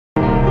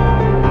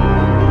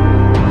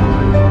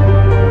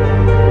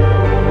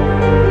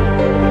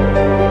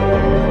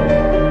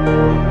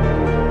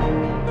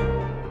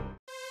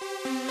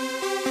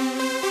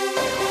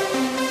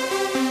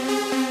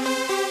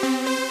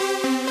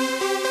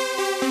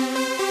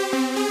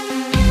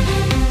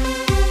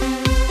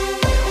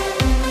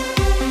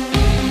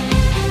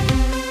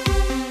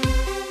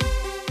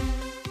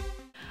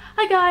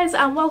guys,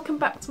 and welcome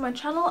back to my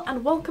channel,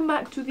 and welcome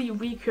back to the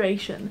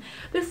recreation.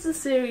 This is a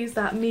series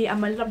that me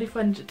and my lovely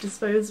friend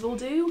Disposable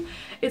do.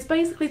 It's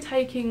basically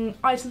taking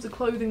items of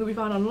clothing that we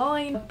found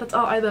online that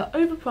are either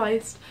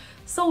overpriced,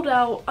 sold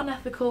out,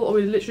 unethical, or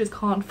we literally just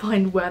can't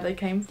find where they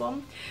came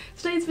from.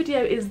 Today's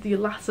video is the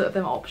latter of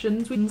them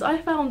options. I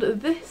found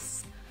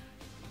this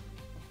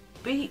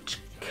beach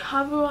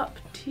cover-up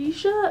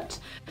t-shirt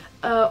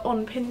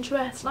on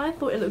Pinterest, and I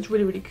thought it looked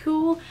really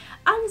cool,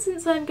 and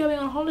since I'm going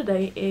on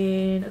holiday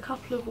in a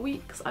couple of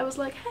weeks I was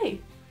like, hey,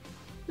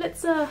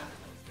 let's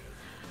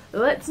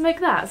make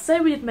that.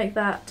 So we did make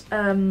that,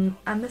 and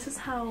this is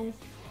how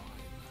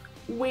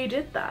we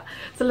did that.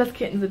 So let's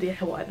get into the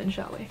DIY then,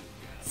 shall we?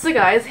 So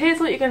guys, here's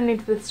what you're going to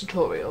need for this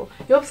tutorial.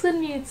 You're obviously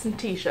going to need some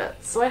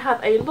t-shirts. So I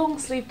have a long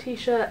sleeve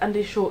t-shirt and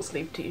a short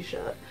sleeve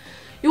t-shirt.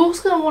 You're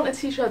also going to want a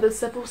t-shirt that's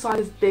several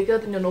sizes bigger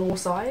than your normal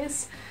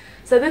size.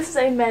 So this is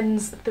a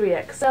men's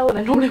 3XL, and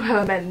I normally wear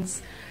a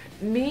men's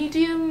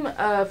medium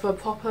for a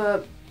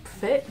proper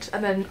fit,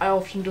 and then I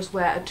often just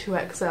wear a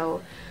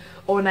 2XL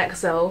or an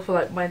XL for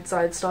like my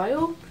side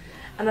style.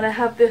 And then I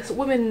have this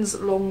women's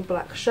long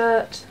black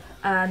shirt,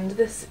 and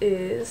this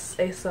is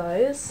a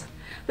size.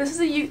 This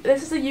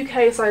is a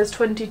UK size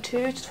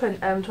 22 to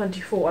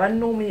 24, and I'm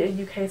normally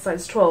a UK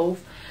size 12.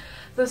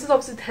 So this is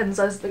obviously 10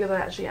 sizes bigger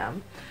than I actually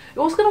am.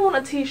 You're also going to want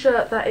a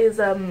t-shirt that is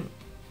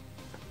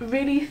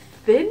really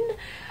thin.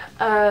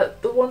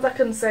 The ones I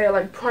can say are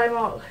like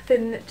Primark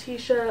thin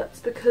t-shirts,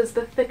 because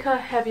the thicker,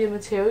 heavier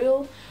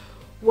material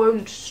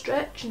won't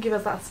stretch and give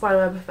us that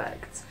spiderweb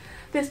effect.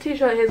 This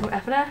t-shirt here is from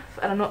F&F,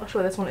 and I'm not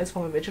sure where this one is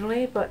from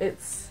originally, but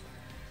it's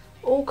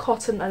all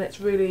cotton and it's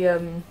really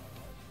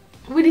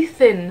really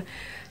thin,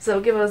 so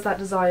it'll give us that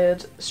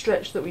desired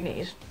stretch that we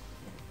need.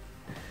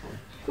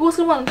 You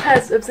also want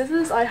pairs of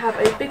scissors. I have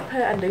a big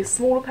pair and a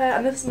smaller pair,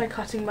 and this is my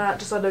cutting mat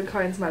just so I don't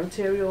cut into my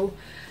material.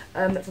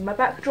 For my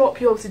backdrop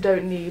you obviously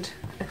don't need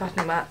a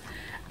cutting mat,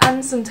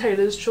 and some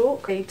tailor's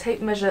chalk, a tape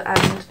measure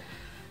and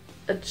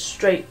a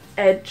straight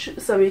edge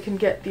so we can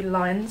get the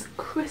lines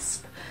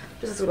crisp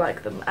just as we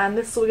like them, and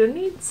this is all we're going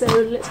to need, so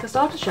let's get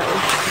started, shall we?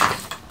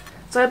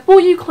 So I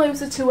brought you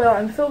closer to where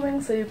I'm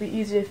filming so it'll be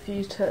easier for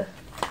you to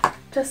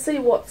see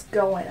what's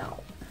going on.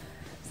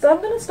 So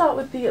I'm going to start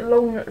with the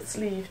long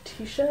sleeve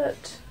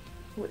t-shirt,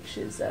 which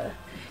is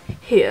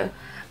here.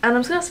 And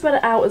I'm just going to spread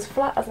it out as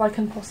flat as I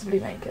can possibly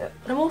make it.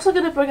 I'm also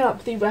going to bring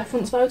up the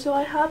reference photo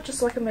I have, just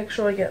so I can make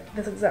sure I get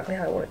this exactly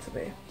how I want it to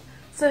be.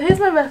 So here's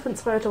my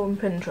reference photo on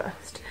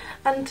Pinterest,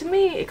 and to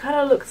me it kind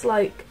of looks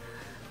like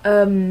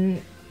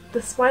the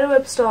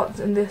spiderweb starts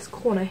in this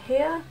corner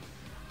here,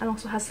 and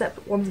also has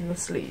separate ones in the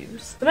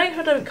sleeves. To make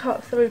sure I don't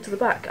cut through to the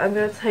back, I'm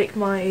going to take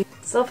my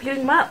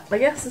self-healing mat, I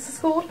guess this is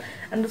called,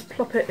 and just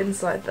plop it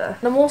inside there.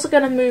 And I'm also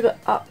going to move it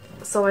up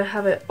so I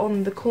have it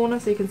on the corner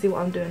so you can see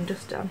what I'm doing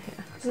just down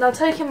here. So now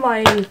taking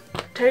my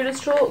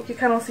tailor's chalk, you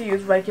can also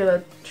use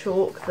regular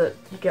chalk that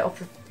you get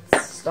off the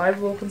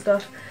sidewalk and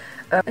stuff.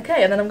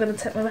 Okay, and then I'm going to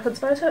take my reference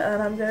photo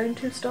and I'm going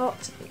to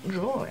start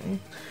drawing.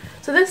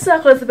 So this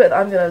circle is the bit that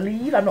I'm going to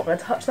leave, I'm not going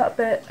to touch that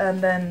bit,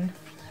 and then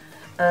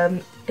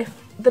if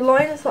the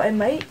lines that I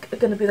make are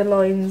going to be the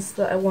lines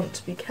that I want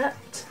to be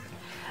kept.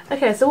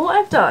 Okay, so what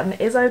I've done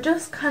is I've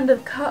just kind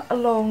of cut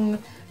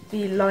along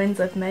the lines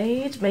I've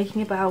made,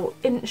 making about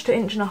 1 to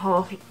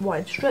 1.5 inch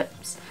wide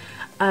strips,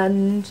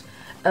 and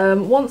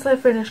once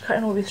I've finished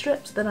cutting all these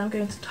strips, then I'm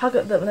going to tug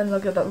at them, and then they'll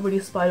get that really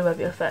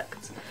spiderwebby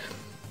effect.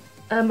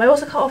 I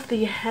also cut off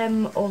the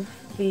hem of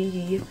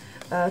the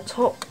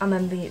top and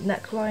then the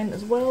neckline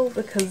as well,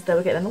 because they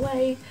were getting in the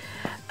way,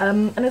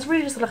 and it's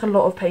really just like a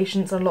lot of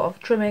patience and a lot of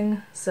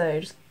trimming, so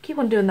just keep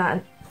on doing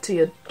that until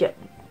you get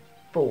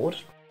bored.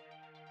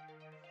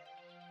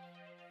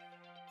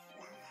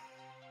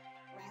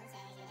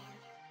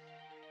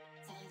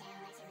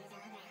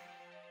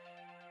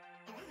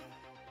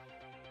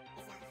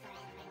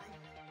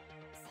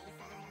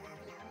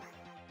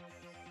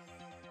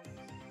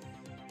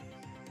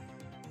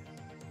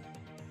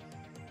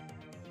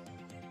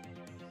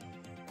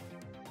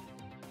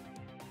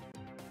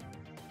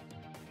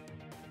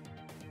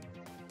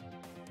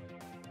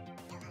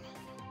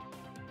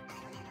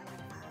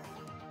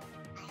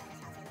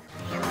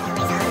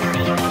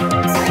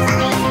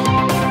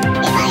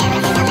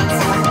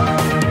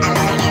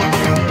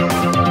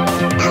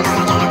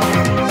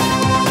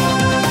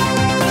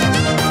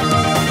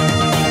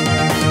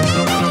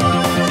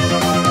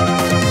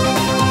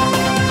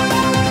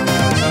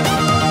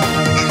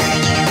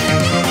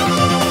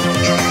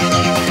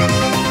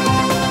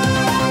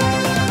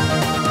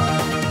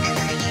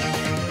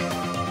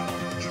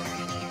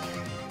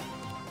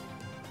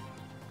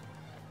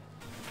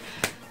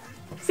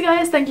 So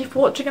guys, thank you for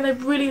watching, and I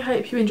really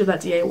hope you enjoyed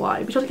that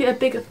DIY. Be sure to give it a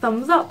big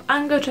thumbs up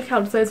and go check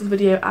out Disposable's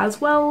video as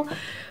well,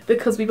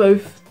 because we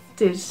both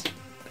did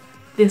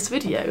this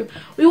video.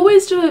 We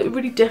always do it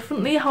really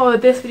differently, however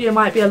this video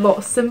might be a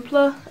lot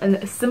simpler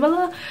and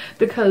similar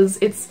because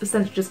it's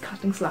essentially just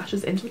cutting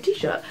slashes into a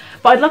t-shirt.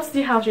 But I'd love to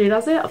see how she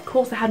does it. Of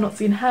course I had not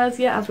seen hers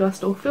yet as we are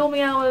still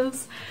filming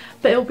ours,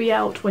 but it'll be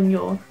out when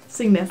you're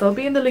seeing this. I'll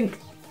be in the link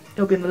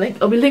it'll be in the link.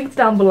 It'll be linked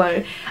down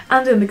below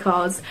and in the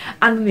cards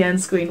and in the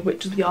end screen,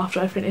 which will be after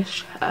I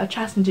finish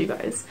chatting to you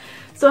guys.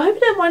 So I hope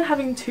you don't mind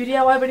having 2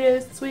 DIY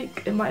videos this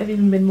week. It might have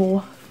even been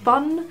more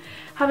fun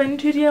having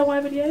 2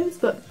 DIY videos,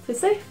 but stay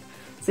safe,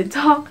 stay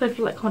dark, don't forget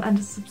to like, comment and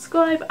to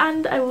subscribe,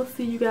 and I will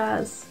see you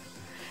guys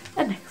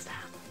next time.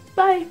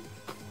 Bye!